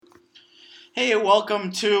Hey,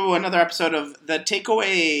 welcome to another episode of The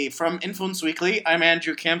Takeaway from Influence Weekly. I'm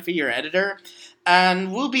Andrew Camphy, your editor,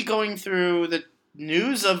 and we'll be going through the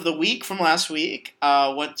news of the week from last week,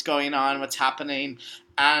 what's going on, what's happening,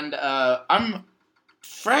 and I'm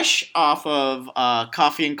fresh off of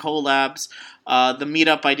Coffee and Collabs, the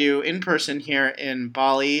meetup I do in person here in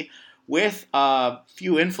Bali with a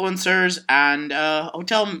few influencers and a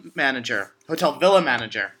hotel villa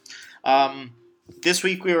manager. Um, this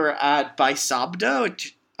week we were at Baisabda,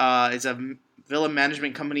 which is a villa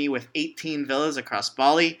management company with 18 villas across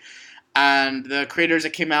Bali. And the creators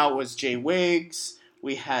that came out was Jay Wiggs.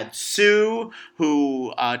 We had Sue,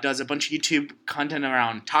 who does a bunch of YouTube content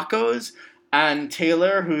around tacos, and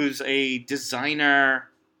Taylor, who's a designer.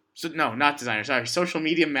 So, no, not designer. Sorry, social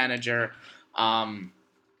media manager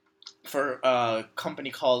for a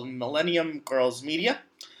company called Millennium Girls Media.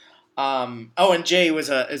 And Jay is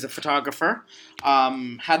a photographer.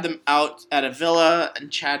 Had them out at a villa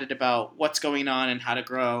and chatted about what's going on and how to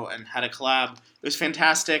grow and how to collab. It was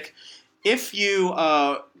fantastic. If you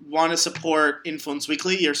want to support Influence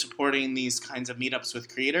Weekly, you're supporting these kinds of meetups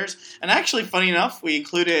with creators. And actually, funny enough, we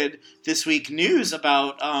included this week news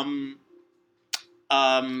about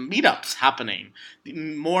meetups happening.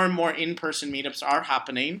 More and more in-person meetups are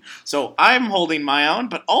happening. So I'm holding my own,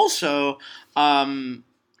 but also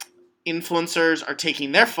influencers are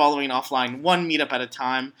taking their following offline, one meetup at a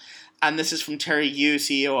time. And this is from Terry Yu,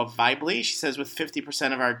 CEO of Vibely. She says, with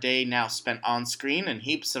 50% of our day now spent on screen and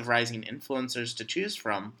heaps of rising influencers to choose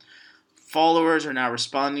from, followers are now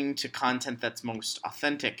responding to content that's most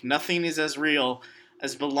authentic. Nothing is as real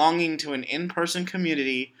as belonging to an in-person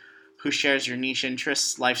community who shares your niche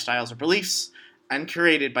interests, lifestyles, or beliefs, and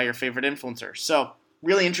curated by your favorite influencer. So,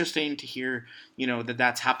 really interesting to hear,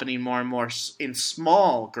 that's happening more and more in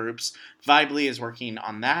small groups. Vibely is working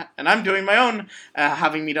on that, and I'm doing my own,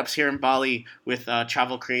 having meetups here in Bali with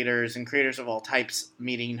travel creators and creators of all types,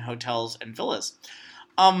 meeting hotels and villas.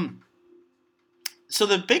 So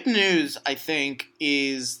the big news, I think,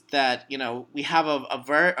 is that, we have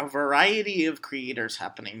a variety of creators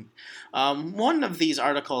happening. One of these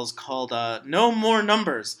articles called No More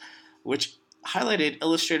Numbers, which highlighted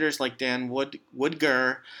illustrators like Dan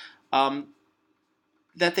Woodger,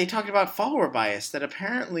 that they talked about follower bias, that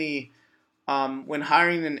apparently when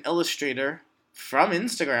hiring an illustrator from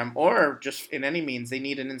Instagram or just in any means, they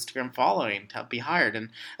need an Instagram following to be hired.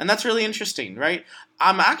 And that's really interesting, right?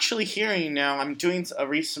 I'm actually hearing now, I'm doing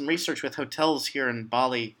some research with hotels here in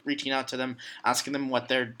Bali, reaching out to them, asking them what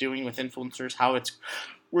they're doing with influencers, how it's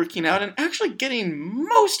working out, and actually getting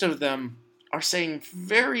most of them are saying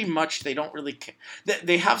very much they don't really care.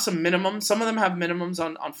 They have some minimums. Some of them have minimums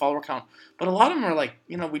on follower count, but a lot of them are like,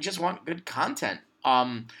 we just want good content.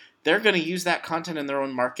 They're going to use that content in their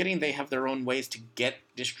own marketing. They have their own ways to get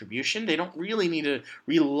distribution. They don't really need to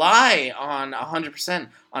rely on 100%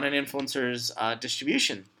 on an influencer's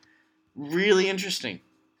distribution. Really interesting.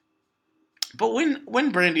 But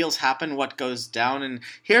when brand deals happen, what goes down? And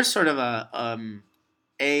here's sort of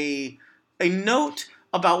a note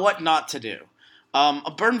about what not to do.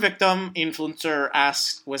 A burn victim influencer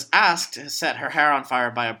was asked to set her hair on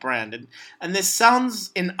fire by a brand. And this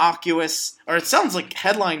sounds innocuous, or it sounds like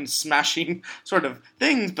headline smashing sort of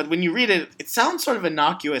things, but when you read it, it sounds sort of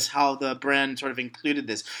innocuous how the brand sort of included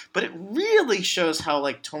this. But it really shows how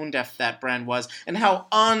tone deaf that brand was and how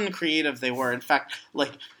uncreative they were. In fact,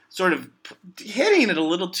 sort of hitting it a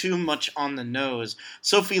little too much on the nose.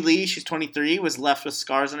 Sophie Lee, she's 23, was left with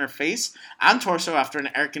scars on her face and torso after an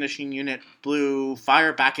air conditioning unit blew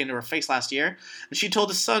fire back into her face last year. And she told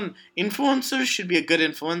his son, influencers should be a good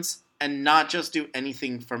influence and not just do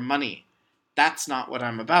anything for money. That's not what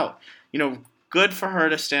I'm about. Good for her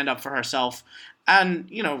to stand up for herself.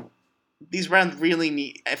 And, these brands really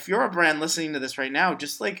need, if you're a brand listening to this right now,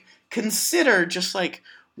 just consider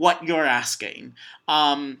what you're asking.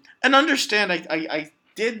 And understand, I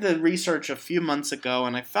did the research a few months ago,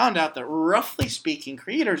 and I found out that roughly speaking,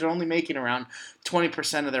 creators are only making around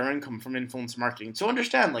 20% of their income from influence marketing. So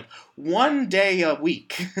understand, one day a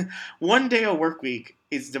week, one day a work week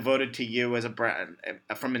is devoted to you as a brand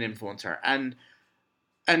from an influencer.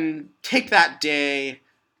 And take that day,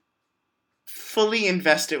 fully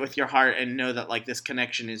invest it with your heart, and know that this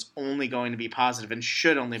connection is only going to be positive and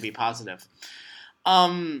should only be positive.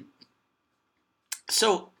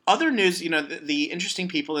 So other news, the interesting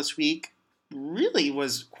people this week really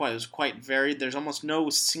was quite varied. There's almost no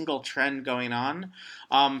single trend going on.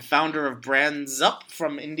 Founder of Brands Up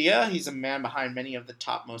from India. He's a man behind many of the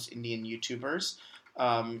topmost Indian YouTubers.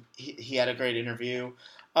 He had a great interview.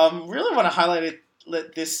 Really want to highlight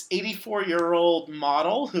this 84-year-old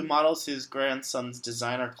model who models his grandson's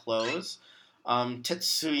designer clothes.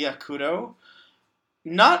 Tetsuya Kudo.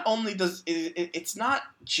 Not only does it's not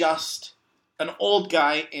just an old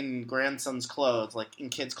guy in grandson's clothes, like in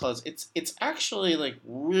kids' clothes. It's actually like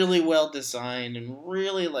really well designed and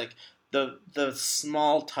really like the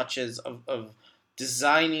small touches of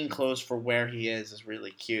designing clothes for where he is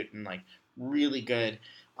really cute and like really good.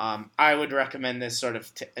 I would recommend this sort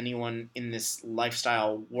of to anyone in this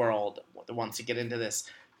lifestyle world that wants to get into this.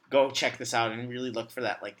 Go check this out and really look for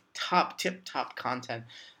that like top content.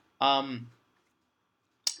 Um,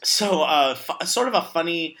 sort of a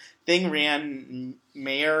funny thing, Rianne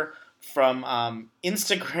Mayer from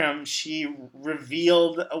Instagram, she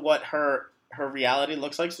revealed what her reality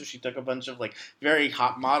looks like. So she took a bunch of like very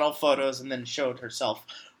hot model photos and then showed herself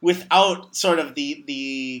without sort of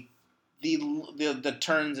the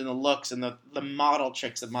turns and the looks and the model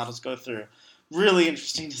tricks that models go through. Really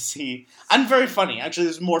interesting to see and very funny. Actually,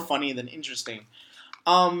 it's more funny than interesting.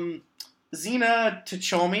 Zena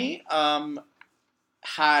Tachomi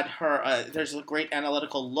had her. There's a great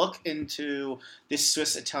analytical look into this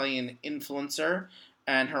Swiss-Italian influencer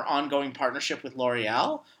and her ongoing partnership with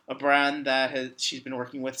L'Oreal, a brand that she's been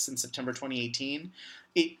working with since September 2018.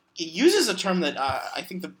 It uses a term that I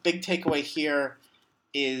think the big takeaway here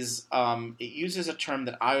is it uses a term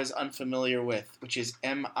that I was unfamiliar with, which is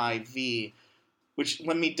MIV. Which,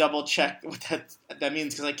 let me double check what that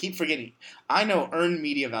means, because I keep forgetting. I know earned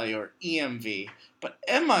media value, or EMV, but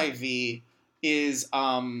MIV is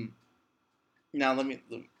now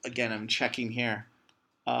again I'm checking here.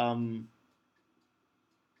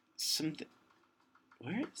 Something,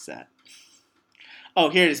 where is that? Oh,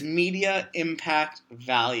 here it is, media impact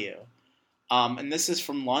value. And this is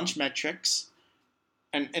from Launch Metrics.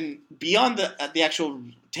 And beyond the actual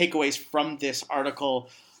takeaways from this article,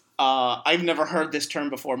 I've never heard this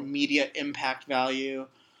term before, media impact value.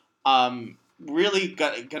 Really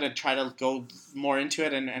gonna try to go more into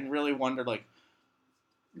it and really wonder like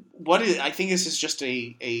what is. I think this is just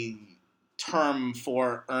a term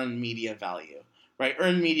for earned media value, right?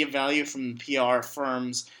 Earned media value from PR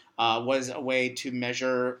firms was a way to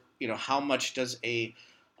measure, how much does an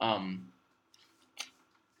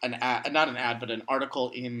ad, not an ad, but an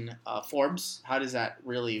article in Forbes, how does that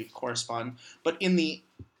really correspond? But in the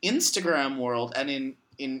Instagram world and in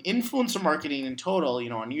influencer marketing in total,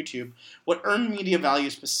 on YouTube, what earned media value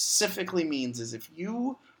specifically means is if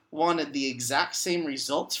you wanted the exact same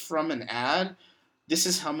results from an ad, this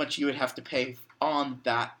is how much you would have to pay on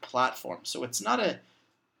that platform. So it's not a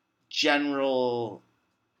general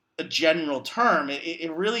term.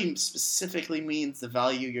 It really specifically means the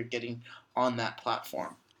value you're getting on that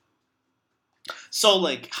platform. So,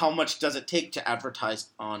 like, how much does it take to advertise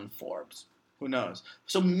on Forbes? Who knows?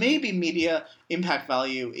 So maybe media impact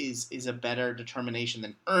value is a better determination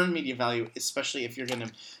than earned media value, especially if you're going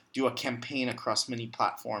to do a campaign across many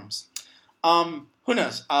platforms. Who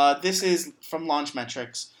knows? This is from Launch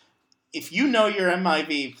Metrics. If you know your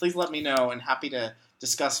MIV, please let me know, and happy to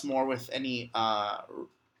discuss more with any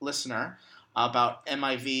listener about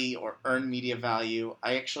MIV or earned media value.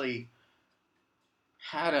 I actually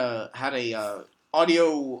had a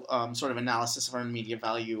audio sort of analysis of earned media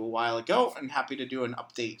value a while ago, and happy to do an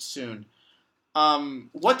update soon.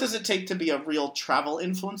 What does it take to be a real travel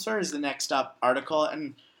influencer is the next up article,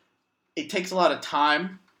 and it takes a lot of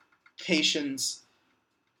time, patience,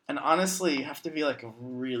 and honestly, you have to be like a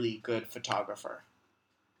really good photographer.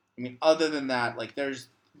 I mean, other than that, like there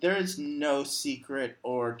is no secret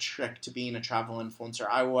or trick to being a travel influencer.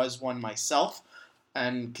 I was one myself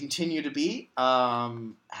and continue to be.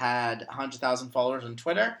 Had 100,000 followers on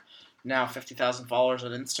Twitter, now 50,000 followers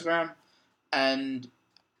on Instagram, and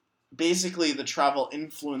basically the travel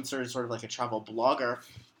influencer is sort of like a travel blogger.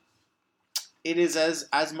 It is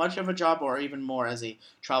as much of a job or even more as a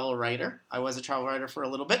travel writer. I was a travel writer for a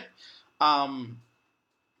little bit.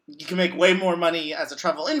 You can make way more money as a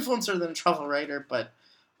travel influencer than a travel writer, but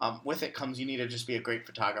with it comes you need to just be a great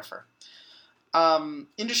photographer.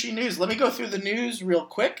 Industry news. Let me go through the news real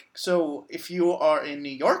quick. So if you are in New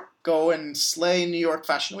York, go and slay New York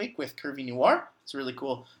Fashion Week with Curvy Noir. It's a really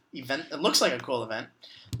cool event. It looks like a cool event.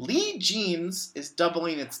 Lee Jeans is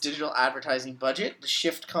doubling its digital advertising budget. The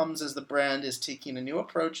shift comes as the brand is taking a new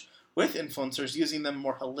approach with influencers, using them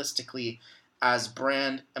more holistically as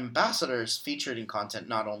brand ambassadors featured in content,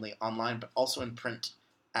 not only online, but also in print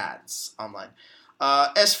ads online.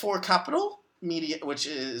 S4 Capital Media, which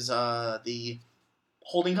is the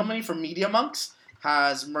holding company for Media Monks,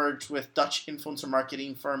 has merged with Dutch influencer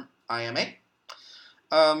marketing firm IMA.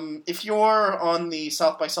 If you're on the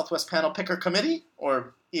South by Southwest panel picker committee,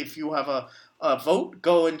 or if you have a vote.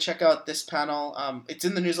 Go and check out this panel. It's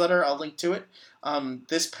in the newsletter. I'll link to it.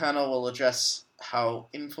 This panel will address how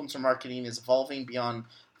influencer marketing is evolving beyond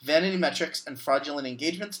vanity metrics and fraudulent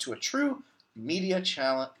engagements to a true media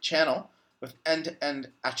channel with end-to-end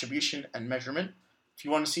attribution and measurement. If you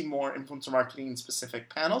want to see more influencer marketing specific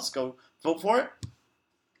panels, go vote for it.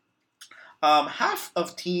 Half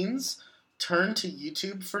of teens turn to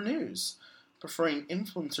YouTube for news, preferring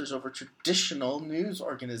influencers over traditional news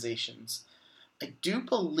organizations. I do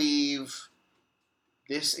believe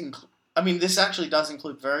this this actually does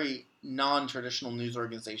include very non-traditional news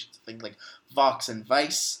organizations, things like Vox and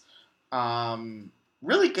Vice.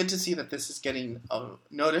 Really good to see that this is getting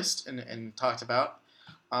noticed and talked about.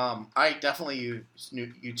 I definitely use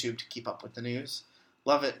YouTube to keep up with the news.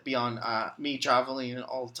 Love it beyond me traveling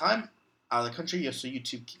all the time out of the country, so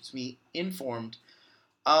YouTube keeps me informed.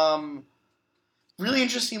 Really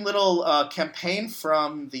interesting little campaign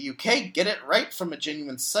from the UK. Get It Right from a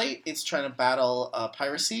Genuine Site. It's trying to battle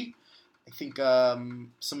piracy. I think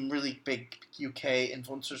some really big UK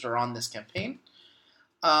influencers are on this campaign.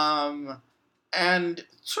 And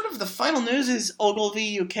sort of the final news is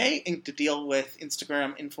Ogilvy UK inked a deal with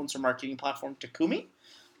Instagram influencer marketing platform Takumi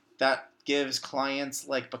that gives clients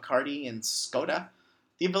like Bacardi and Skoda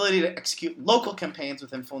the ability to execute local campaigns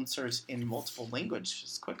with influencers in multiple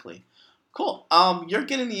languages quickly. Cool. You're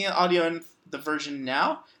getting the audio in the version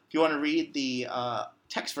now. If you want to read the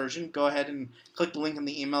text version, go ahead and click the link in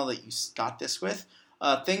the email that you got this with.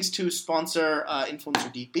 Thanks to sponsor Influencer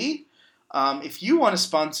DB. If you want to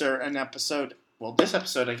sponsor an episode, this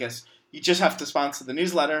episode, I guess, you just have to sponsor the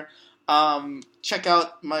newsletter. Check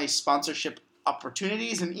out my sponsorship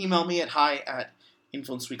opportunities and email me at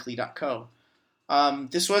hi@influenceweekly.co.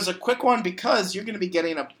 This was a quick one because you're going to be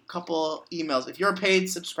getting a couple emails. If you're a paid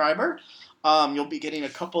subscriber, you'll be getting a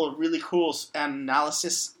couple of really cool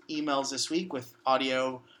analysis emails this week with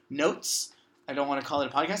audio notes. I don't want to call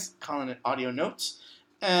it a podcast, calling it audio notes.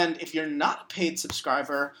 And if you're not a paid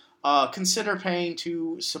subscriber, consider paying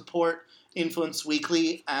to support Influence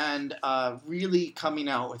Weekly and really coming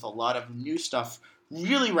out with a lot of new stuff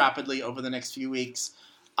really rapidly over the next few weeks.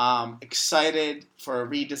 Excited for a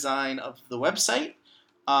redesign of the website.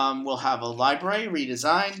 We'll have a library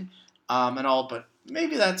redesign and all, but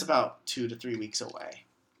maybe that's about 2 to 3 weeks away.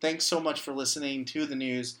 Thanks so much for listening to the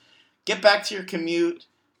news. Get back to your commute.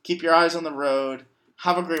 Keep your eyes on the road.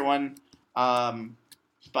 Have a great one.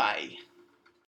 Bye.